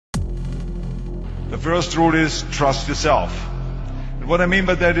The first rule is trust yourself. And what I mean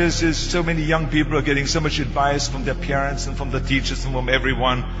by that is so many young people are getting so much advice from their parents and from the teachers and from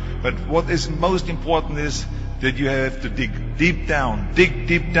everyone. But what is most important is that you have to dig deep down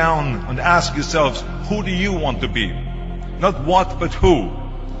and ask yourselves, who do you want to be? Not what, but who.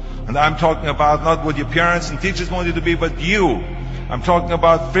 And I'm talking about not what your parents and teachers want you to be, but you. I'm talking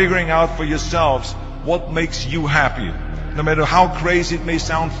about figuring out for yourselves what makes you happy, no matter how crazy it may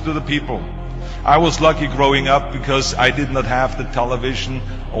sound to the people. I was lucky growing up because I did not have the television,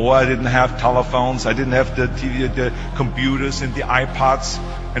 or I didn't have telephones, I didn't have the TV, the computers and the iPods.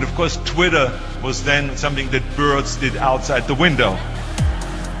 And of course Twitter was then something that birds did outside the window.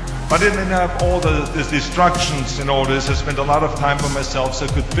 But I didn't have all the distractions and all this. I spent a lot of time by myself so I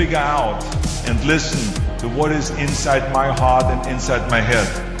could figure out and listen to what is inside my heart and inside my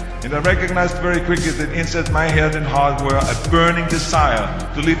head. And I recognized very quickly that inside my head and heart were a burning desire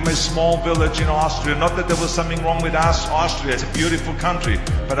to leave my small village in Austria. Not that there was something wrong with us, Austria, it's a beautiful country,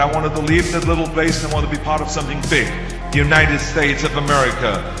 but I wanted to leave that little place and I wanted to be part of something big. The United States of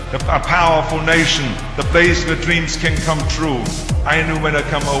America, a powerful nation, the place where dreams can come true. I knew when I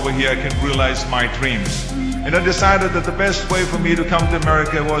come over here I can realize my dreams. And I decided that the best way for me to come to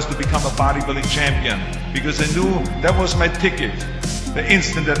America was to become a bodybuilding champion, because I knew that was my ticket. The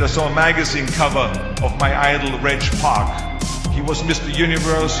instant that I saw a magazine cover of my idol, Reg Park. He was Mr.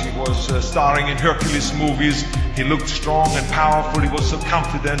 Universe, he was starring in Hercules movies, he looked strong and powerful, he was so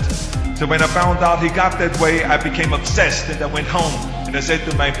confident. So when I found out he got that way, I became obsessed and I went home and I said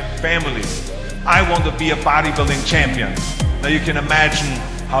to my family, I want to be a bodybuilding champion. Now you can imagine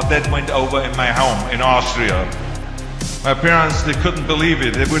how that went over in my home in Austria. My parents, they couldn't believe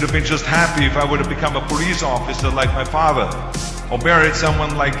it. They would have been just happy if I would have become a police officer like my father, or married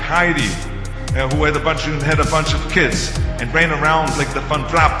someone like Heidi, who had a bunch of kids and ran around like the Van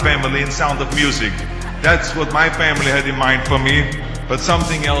Trapp family in Sound of Music. That's what my family had in mind for me, but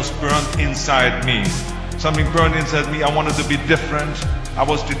something else burned inside me. Something burned inside me. I wanted to be different. I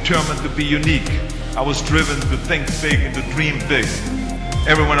was determined to be unique. I was driven to think big and to dream big.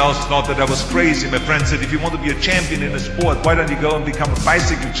 Everyone else thought that I was crazy. My friend said, if you want to be a champion in a sport, why don't you go and become a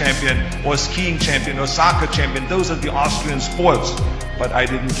bicycle champion or a skiing champion or a soccer champion? Those are the Austrian sports. But I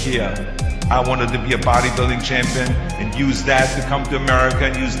didn't care. I wanted to be a bodybuilding champion and use that to come to America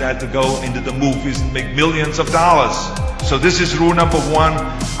and use that to go into the movies and make millions of dollars. So this is rule number one.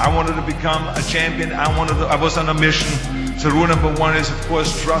 I wanted to become a champion. I was on a mission. So rule number one is, of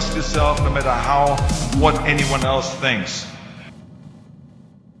course, trust yourself no matter what anyone else thinks.